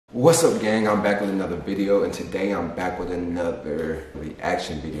What's up, gang? I'm back with another video, and today I'm back with another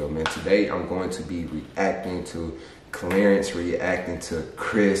reaction video, man. Today I'm going to be reacting to Clarence, reacting to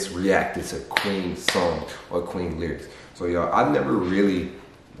Chris, reacting to Queen's song or Queen lyrics. So y'all, I never really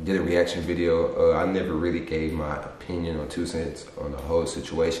did a reaction video. I never really gave my opinion or 2 cents on the whole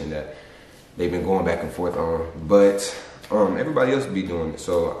situation that they've been going back and forth on, but everybody else be doing it.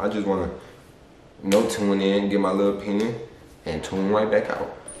 So I just want to, tune in, give my little opinion, and tune right back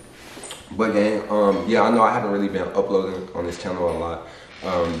out. But gang, yeah, I know I haven't really been uploading on this channel a lot,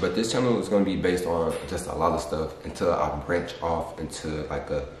 but this channel is going to be based on just a lot of stuff until I branch off into like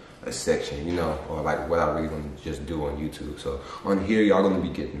a section, or like what I really want to just do on YouTube. So on here, y'all going to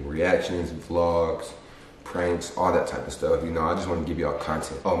be getting reactions, vlogs, pranks, all that type of stuff. I just want to give y'all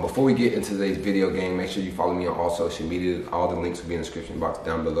content. Before we get into today's video, gang, make sure you follow me on all social media. All the links will be in the description box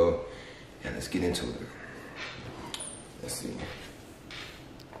down below. And let's get into it. Let's see.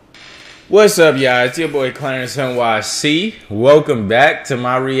 What's up, y'all? It's your boy Clarence NYC. Welcome back to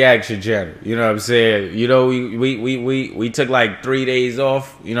my reaction channel. You know what I'm saying? We took like 3 days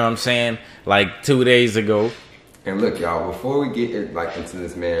off, like 2 days ago. And look, y'all, before we get into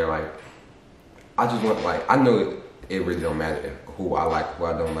this, man, I just want, I know it really don't matter who I like, who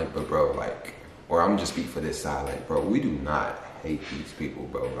I don't like, but bro, or I'm just speak for this side, bro, we do not hate these people,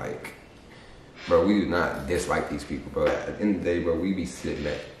 bro, bro, we do not dislike these people, bro. At the end of the day, bro, we be sitting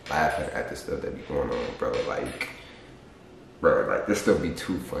back laughing at the stuff that be going on, bro. Bro, this stuff be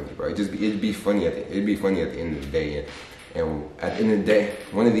too funny, bro. It'd be funny at the end of the day, and at the end of the day,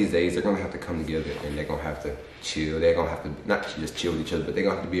 one of these days they're gonna have to come together and they're gonna have to chill. They're gonna have to not just chill with each other, but they're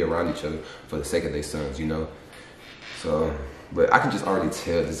gonna have to be around each other for the sake of their sons, So, but I can just already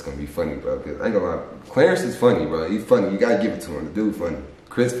tell this is gonna be funny, bro. Cause I ain't gonna lie, Clarence is funny, bro. He's funny. You gotta give it to him. The dude funny.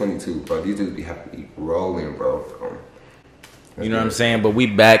 Chris funny too, bro. These dudes have to be rolling, bro. You know what I'm saying? But we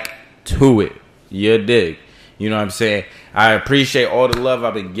back to it. You dig? You know what I'm saying? I appreciate all the love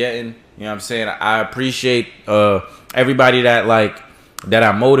I've been getting. You know what I'm saying? I appreciate everybody that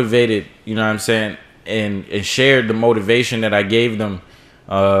I motivated, you know what I'm saying, and shared the motivation that I gave them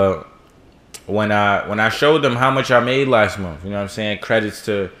when I showed them how much I made last month. You know what I'm saying? Credits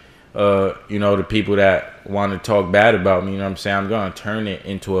to the people that want to talk bad about me. You know what I'm saying? I'm gonna turn it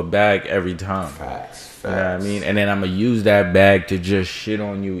into a bag every time. Facts. You know what I mean? And then I'm gonna use that bag to just shit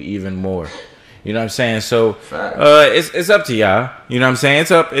on you even more. You know what I'm saying? So it's up to y'all. You know what I'm saying?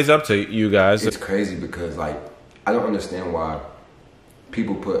 It's up to you guys. It's crazy because I don't understand why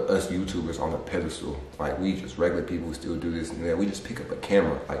people put us YouTubers on a pedestal. We just regular people who still do this and that. We just pick up a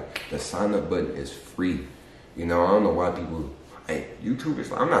camera. The sign up button is free. I don't know why people. Hey,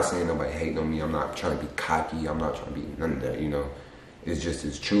 YouTubers, I'm not saying nobody hating on me. I'm not trying to be cocky. I'm not trying to be none of that,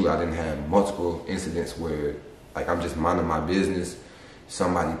 It's true. I didn't have multiple incidents where, I'm just minding my business.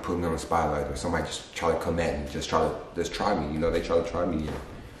 Somebody put me on the spotlight, or somebody just try to come at me, just try me. They try to try me.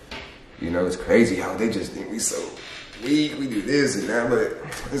 It's crazy how they just think we so weak. We do this and that, but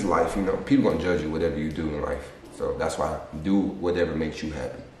it's life. People gonna judge you whatever you do in life. So that's why do whatever makes you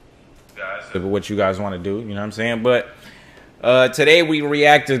happy. Guys, what you guys want to do, you know what I'm saying? But today we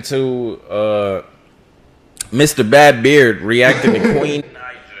reacted to Mr. Bad Beard reacting to Queen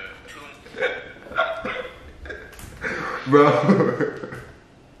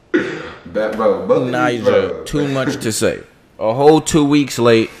Niger. Too much to say. A whole 2 weeks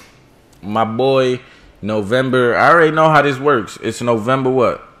late. My boy, November. I already know how this works. It's November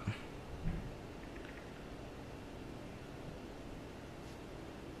what?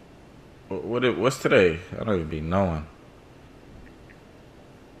 What's today? I don't even be knowing.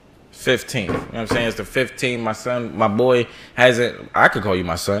 15th. You know what I'm saying? It's the 15th. My boy hasn't, I could call you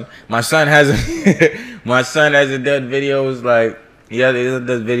my son. My son hasn't done videos he does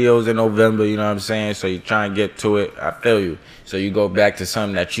videos in November, you know what I'm saying? So you try and get to it. I feel you. So you go back to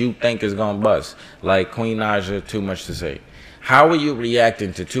something that you think is gonna bust. Like Queen Naija, Too Much to Say. How are you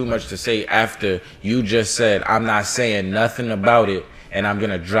reacting to Too Much to Say after you just said, I'm not saying nothing about it, and I'm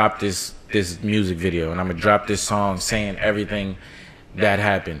gonna drop this music video, and I'm gonna drop this song saying everything that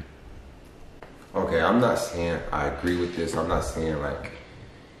happened? Okay, I'm not saying I agree with this. I'm not saying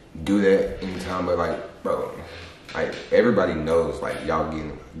do that anytime, but bro, everybody knows y'all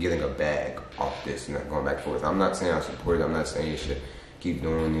getting a bag off this and not going back and forth. I'm not saying I support it. I'm not saying you should keep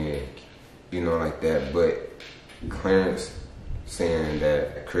doing it, like that. But Clarence saying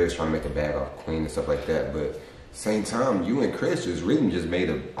that Chris trying to make a bag off Queen and stuff like that. But same time, you and Chris just made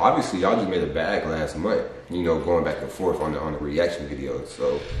obviously y'all just made a bag last month. Going back and forth on the reaction videos.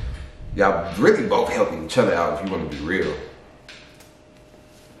 So y'all really both helping each other out if you want to be real.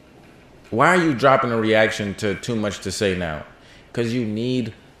 Why are you dropping a reaction to Too Much to Say now? Because you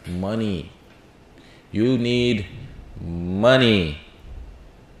need money. You need money.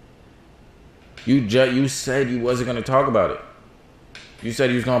 You said you wasn't gonna talk about it. You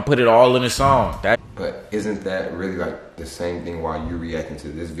said you was gonna put it all in a song. But isn't that really like the same thing while you're reacting to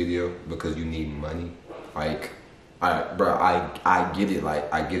this video because you need money? Like, I get it. Like,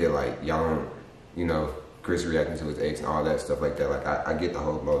 y'all don't, you know, Chris reacting to his ex and all that stuff like that. Like, I get the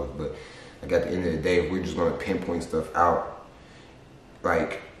whole motive, but like at the end of the day, if we're just gonna pinpoint stuff out,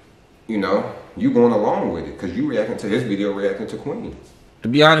 like, you know, you going along with it because you reacting to his video, reacting to Queen. To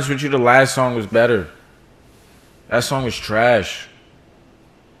be honest with you, the last song was better. That song was trash.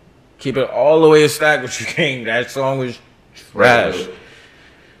 Keep it all the way a stack with you, King. That song was trash. Right.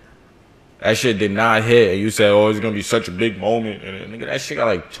 That shit did not hit. And you said, oh, it's going to be such a big moment. And nigga, that shit got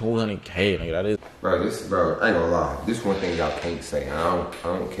like 200K. Nigga, that is. Bro, I ain't gonna lie. This one thing y'all can't say. I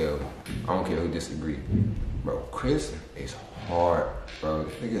don't care. I don't care who disagree. Bro, Chris is hard, bro.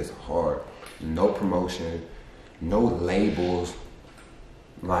 This nigga is hard. No promotion, no labels.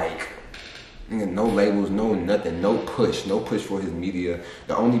 Like, nigga, no labels, no nothing, no push for his media.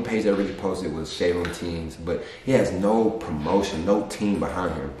 The only page that really posted was Shade on Teens, but he has no promotion, no team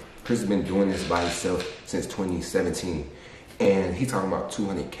behind him. Chris has been doing this by himself since 2017, and he talking about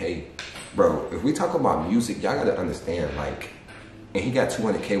 200K. Bro, if we talk about music, y'all gotta understand, like, and he got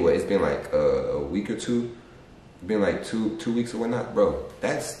 200K, what, it's been like a week or two? Been like two weeks or whatnot? Bro,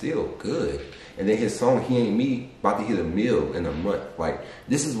 that's still good. And then his song, He Ain't Me, about to hit $1 million in a month. Like,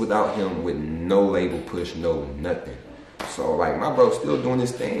 this is without him with no label push, no nothing. So, like, my bro's still doing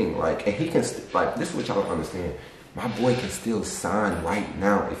his thing. Like, and he can, like, this is what y'all don't understand. My boy can still sign right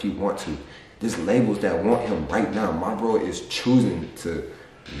now if he want to. There's labels that want him right now. My bro is choosing to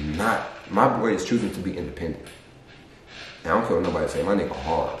not, my boy is choosing to be independent. And I don't care what nobody say, my nigga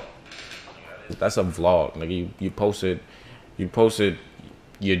hard. That's a vlog, nigga. You posted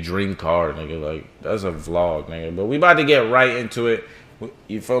your dream car, nigga. Like, that's a vlog, nigga. But we about to get right into it.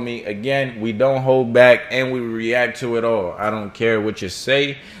 You feel me? Again, we don't hold back and we react to it all. I don't care what you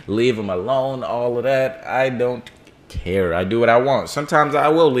say. Leave him alone, all of that. I don't care. I do what I want. Sometimes I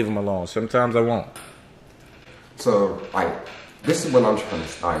will leave him alone. Sometimes I won't. So, like, this is what I'm trying to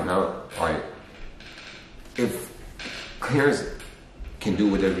say. Now, like, if Clarence can do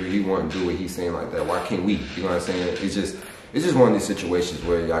whatever he want to do, what he's saying like that, why can't we? You know what I'm saying? It's just one of these situations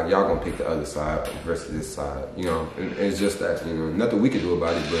where y'all gonna pick the other side versus this side, you know. And it's just that, you know, nothing we can do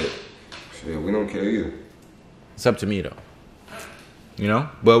about it, but shit, we don't care either. It's up to me though, you know.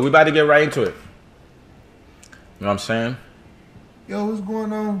 But we about to get right into it. You know what I'm saying? Yo, what's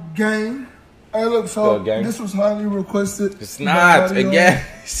going on, gang? Hey, look, so this was highly requested. It's not again.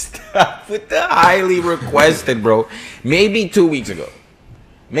 Stop with the highly requested, bro. Maybe 2 weeks ago.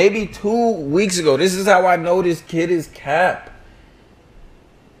 Maybe 2 weeks ago. This is how I know this kid is cap.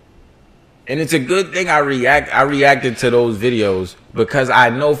 And it's a good thing I reacted to those videos because I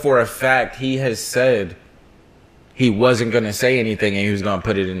know for a fact he has said he wasn't going to say anything and he was going to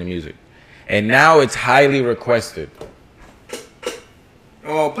put it in the music. And now it's highly requested.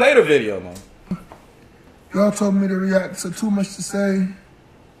 Oh, play the video, man. Y'all told me to react to Too Much to Say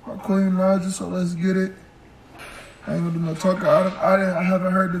by Queen Larger, so let's get it. I ain't gonna do no talking. I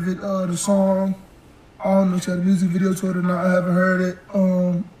haven't heard the song. I don't know if you had a music video to it or not. I haven't heard it.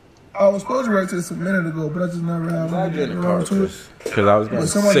 I was supposed to react to this a minute ago, but I just never have around to it. Because I was getting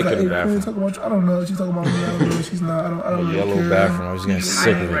sick of the bathroom. I don't know. She's talking about me. I don't know. She's not. I don't the yellow care. Bathroom. I was getting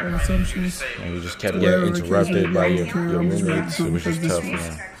sick of it. And you just kept getting interrupted by your roommates. It was just tough,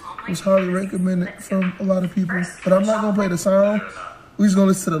 man. It's highly recommended from a lot of people. But I'm not going to play the song. We're just going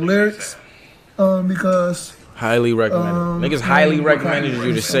to listen to the lyrics. Because... Highly recommended. Niggas highly recommended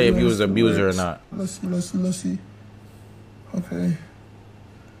you to say if you was an abuser or not. Let's see. Okay.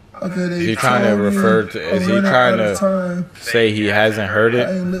 Is he trying to refer to... Is he trying to say he hasn't heard it?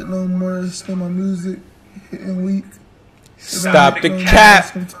 I ain't lit no more. Spend my music. Hitting weak. Stop the cap.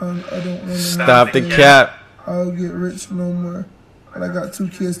 Stop the cap. I'll get rich no more. And I got 2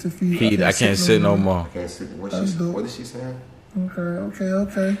 kids to feed. I can't sit no more. I can't sit. What is she saying?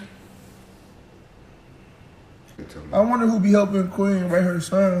 Okay. I wonder who be helping Queen write her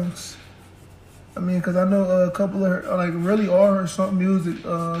songs. I mean, because I know a couple of her, like really all her song music,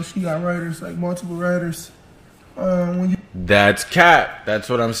 she got writers, like multiple writers. That's cap. That's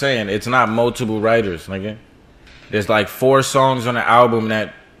what I'm saying. It's not multiple writers, nigga. There's like 4 songs on the album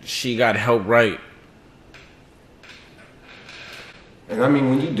that she got help write. And I mean,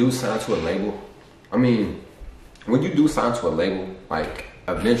 when you do sign to a label, like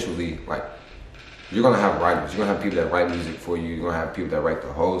eventually, like you're gonna have writers. You're gonna have people that write music for you. You're gonna have people that write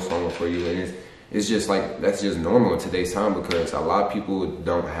the whole song for you. And it's just like, that's just normal in today's time, because a lot of people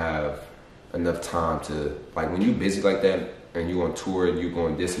don't have enough time to, like, when you busy like that and you on tour and you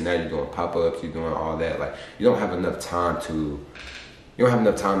going this and that, you're doing pop-ups, you're doing all that, like, you don't have enough time to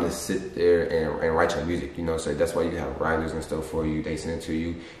sit there and write your music, you know. So that's why you have writers and stuff for you. They send it to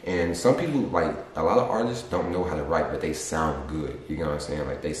you. And some people, like, a lot of artists don't know how to write, but they sound good. You know what I'm saying?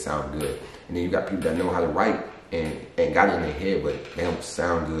 Like, they sound good. And then you got people that know how to write and got it in their head, but they don't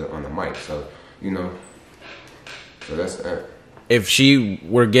sound good on the mic. So, you know, so that's if she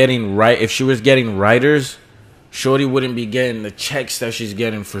was getting writers, Shorty wouldn't be getting the checks that she's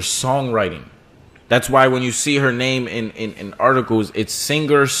getting for songwriting. That's why when you see her name in articles, it's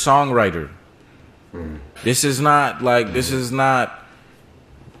singer-songwriter. This is not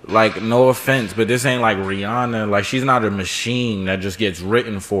like, no offense, but this ain't like Rihanna. Like, she's not a machine that just gets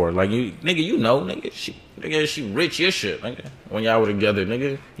written for. Like, you, nigga, you know, nigga, she rich your shit, nigga. When y'all were together,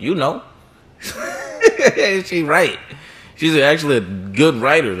 nigga, you know. She right. She's actually a good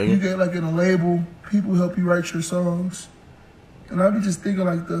writer, nigga. You get like in a label, people help you write your songs. And I be just thinking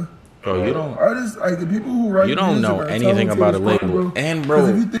like Bro, you don't. Artists, like the people who write. You don't know anything about a label. Bro. And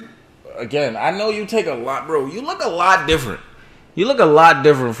bro, again, I know you take a lot, bro. You look a lot different. You look a lot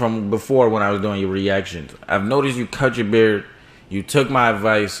different from before when I was doing your reactions. I've noticed you cut your beard. You took my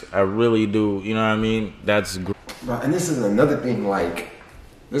advice. I really do. You know what I mean? That's great. Bro, and this is another thing, like,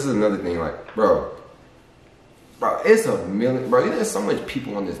 bro, it's a million, bro, there's so much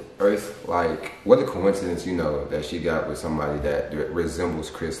people on this earth, like, what a coincidence, you know, that she got with somebody that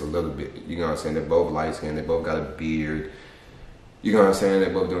resembles Chris a little bit, you know what I'm saying? They're both light-skinned, they both got a beard, you know what I'm saying? They're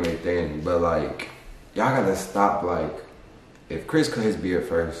both doing their thing, but, like, y'all gotta stop, like, if Chris cut his beard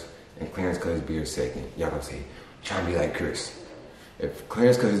first and Clarence cut his beard second, y'all gonna say, trying to be like Chris. If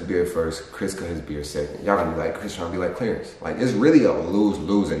Clarence cut his beard first, Chris cut his beard second, y'all gonna be like Chris trying to be like Clarence. Like, it's really a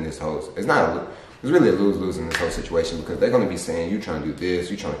lose-lose in this whole, it's really a lose-lose in this whole situation, because they're gonna be saying, you trying to do this,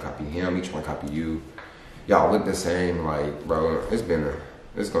 you trying to copy him, you trying to copy you. Y'all look the same, like, bro, it's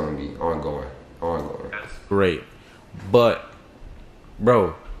gonna be ongoing. Great. But,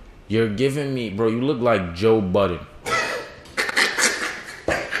 bro, you're giving me, bro, you look like Joe Budden.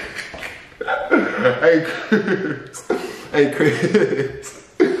 Hey Chris.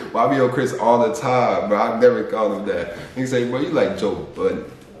 Well, I be on Chris all the time, bro. I never call him that. He say, bro, you like Joe Budden.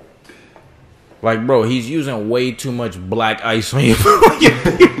 Like, bro, he's using way too much black ice on your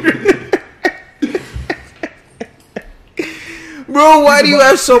beard. Bro, why do you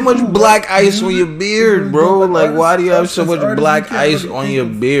have so much black ice on your beard, bro? Like, why do you have so much black ice on your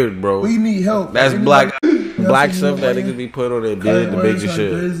beard, bro? We need help. That's black stuff that niggas be put on their beard to make the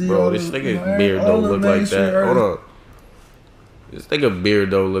shit. Bro, this nigga's beard don't look like that. Hold on. This nigga beard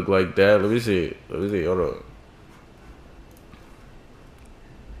don't look like that. Let me see. Hold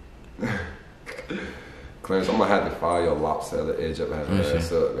on. Clarence, I'm gonna have to file your lopsided edge up, have to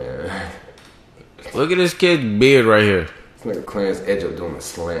ass up, man. Look at this kid's beard right here. This nigga Clarence edge up doing a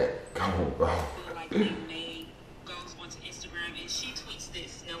slant. Come on, bro.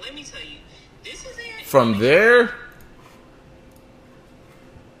 From there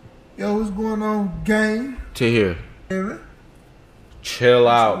Yo, what's going on, gang? to here. Chill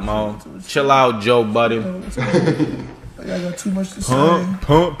out, Mo. Chill out, Joe Budden. I got too much to say.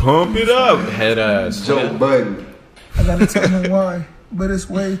 Pump it up, head ass. Joe Budden. I gotta tell him why, but it's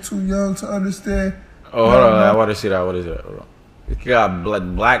way too young to understand. Oh, hold on. I want to see that. What is that? Hold on. It got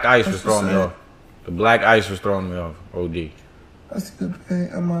black ice was throwing me off. The black ice was throwing me off. OD. I see the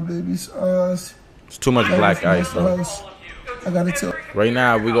paint on my baby's eyes. It's too much black ice, bro. I gotta tell Right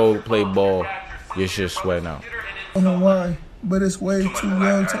now, we go play ball. Your shit sweating out. I don't know why, but it's way too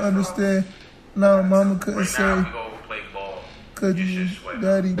young to understand. Now, mama couldn't say, could you,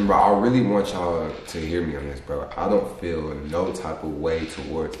 daddy? Bro, I really want y'all to hear me on this, bro. I don't feel no type of way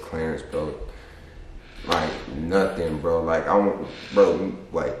towards Clarence, bro. Like, nothing, bro. Like,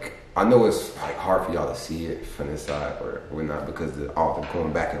 I know it's like hard for y'all to see it from this side or whatnot because of all the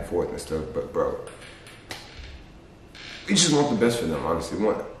going back and forth and stuff, but bro, we just want the best for them, honestly.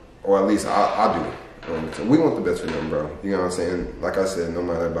 Or at least I do. So we want the best for them, bro. You know what I'm saying? Like I said, no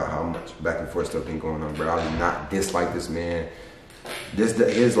matter about how much back and forth stuff been going on, bro, I do not dislike this man.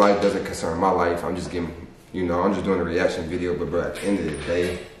 His life doesn't concern my life. I'm just giving, I'm just doing a reaction video, but bro, at the end of the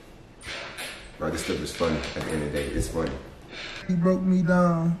day, bro, this stuff is funny. At the end of the day, it's funny. He broke me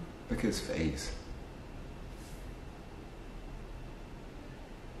down. Look at his face.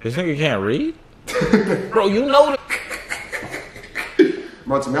 This nigga can't read? Bro, you know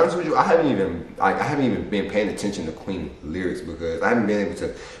Bro, to be honest with you, I haven't even been paying attention to Queen lyrics because I haven't been able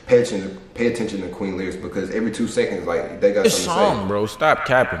to pay attention to Queen lyrics because every 2 seconds, like, they got this something to say. song, bro. Stop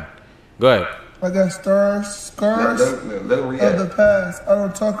capping. Go ahead. I got scars let him react. of the past I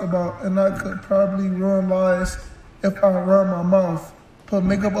don't talk about, and I could probably ruin lives if I run my mouth. Put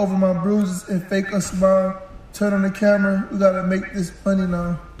makeup over my bruises and fake a smile. Turn on the camera. We gotta make this money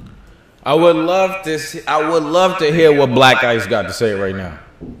now. I would love to hear what Black Ice got to say right now.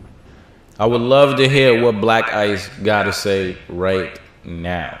 I would love to hear what Black Ice got to say right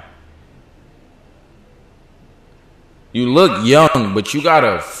now. You look young, but you got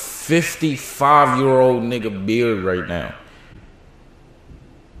a 55-year-old nigga beard right now.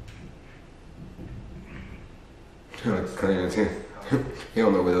 Clarence, he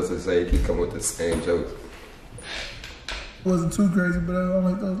don't know what else to say. He come with the same jokes. Wasn't too crazy, but I don't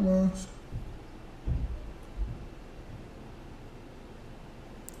like those lines.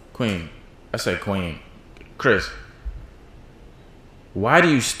 Queen. I say Queen. Chris, why do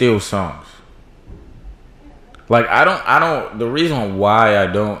you steal songs? Like, the reason why I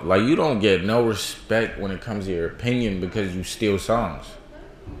don't, like, you don't get no respect when it comes to your opinion because you steal songs.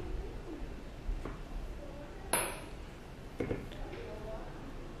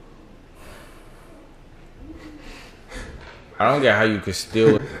 I don't get how you could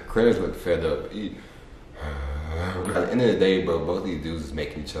steal it. Clarence look fed up. At the end of the day, bro, both these dudes is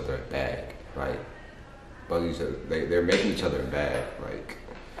making each other a bag. Like, both each other, they're making each other a bag.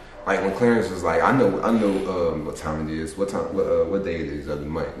 Like when Clarence was like, I know what time it is, what day it is of the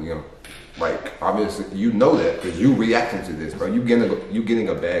month, you know. Like, obviously, you know that because you reacting to this, bro. You getting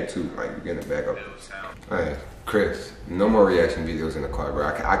a bag too. Like, you getting a bag up. All right, Chris, no more reaction videos in the car, bro.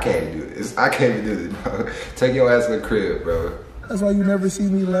 I can't even do this. I can't even do this, bro. Take your ass in the crib, bro. That's why you never see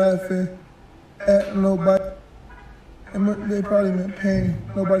me laughing at nobody. And they probably meant pain.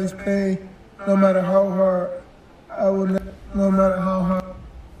 Nobody's pain, no matter how hard. No matter how hard.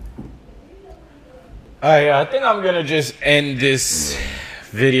 Alright, I think I'm gonna just end this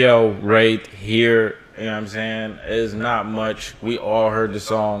video right here. You know what I'm saying? It's not much. We all heard the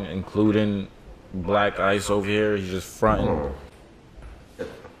song, including Black Ice over here. He's just fronting. Am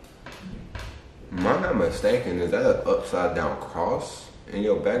I not mistaken? Is that an upside down cross in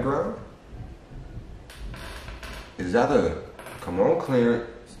your background? Is that a... Come on, Clarence.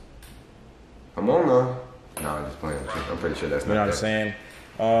 Come on now. No, I'm just playing. I'm pretty sure that's not. You know what I'm saying?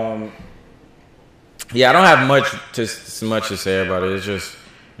 Yeah, I don't have much to say about it. It's just, you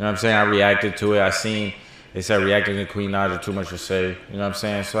know what I'm saying? I reacted to it. I seen they said reacting to Queen Naja too much to say. You know what I'm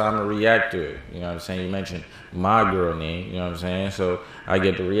saying? So I'm gonna react to it. You know what I'm saying? You mentioned my girl name. You know what I'm saying? So I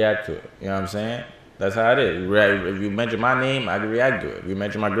get to react to it. You know what I'm saying? That's how it is. If you mention my name, I can react to it. If you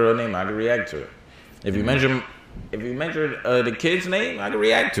mention my girl name, I can react to it. If you mention the kid's name, I can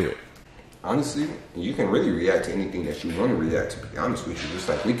react to it. Honestly, you can really react to anything that you want to react to. To be honest with you, just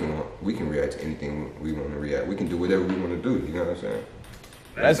like we can react to anything we want to react. We can do whatever we want to do. You know what I'm saying?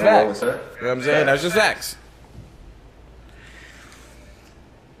 That's facts. You know what I'm saying? That's just facts.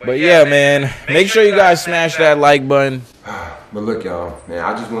 But yeah, man, make sure you guys smash that like button. But look, y'all, man,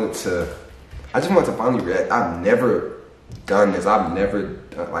 I just wanted to finally react. I've never done this. I've never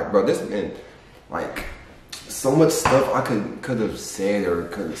done, like, bro, this has been like so much stuff I could have said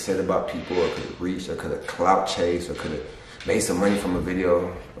about people, or could have reached, or could have clout chased, or could have made some money from a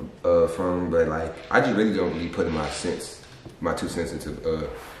video but like, I just really don't be putting my 2 cents into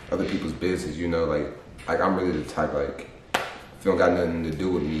other people's business, you know. Like I'm really the type, like, if it don't got nothing to do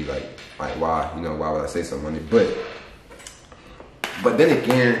with me, like why would I say something on it? But then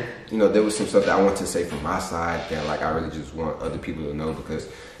again, you know, there was some stuff that I want to say from my side that, like, I really just want other people to know, because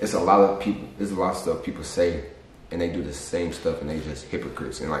there's a lot of stuff people say and they do the same stuff and they just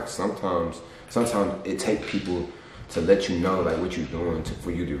hypocrites. And like sometimes it takes people to let you know, like, what you're doing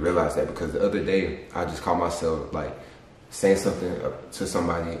for you to realize that. Because the other day I just caught myself like saying something to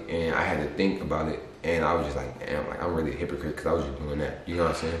somebody and I had to think about it, and I was just like, damn, like, I'm really a hypocrite because I was just doing that. You know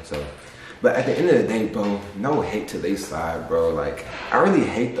what I'm saying? So, but at the end of the day, bro, no hate to their side, bro. Like, I really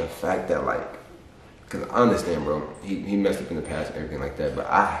hate the fact that, like, because I understand, bro, he messed up in the past and everything like that, but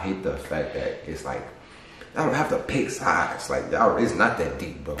I hate the fact that it's like, I don't have to pick sides. Like, it's not that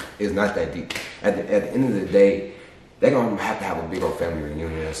deep, bro. It's not that deep. At the end of the day, they're going to have a big old family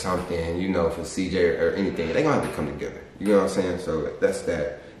reunion or something, you know, for CJ or anything. They're going to have to come together. You know what I'm saying? So that's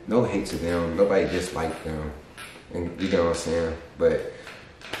that. No hate to them. Nobody disliked them. And you know what I'm saying? But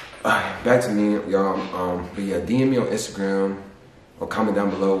back to me, y'all. But yeah, DM me on Instagram or comment down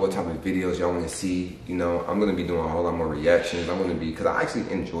below what type of videos y'all want to see. You know, I'm going to be doing a whole lot more reactions. I'm going to be, because I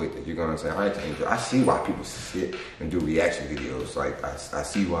actually enjoyed it. You know what I'm saying? I see why people sit and do reaction videos. Like, I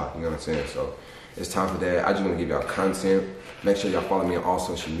see why. You know what I'm saying? So it's time for that. I just want to give y'all content. Make sure y'all follow me on all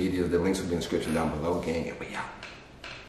social media. The links will be in the description down below, gang. And we out.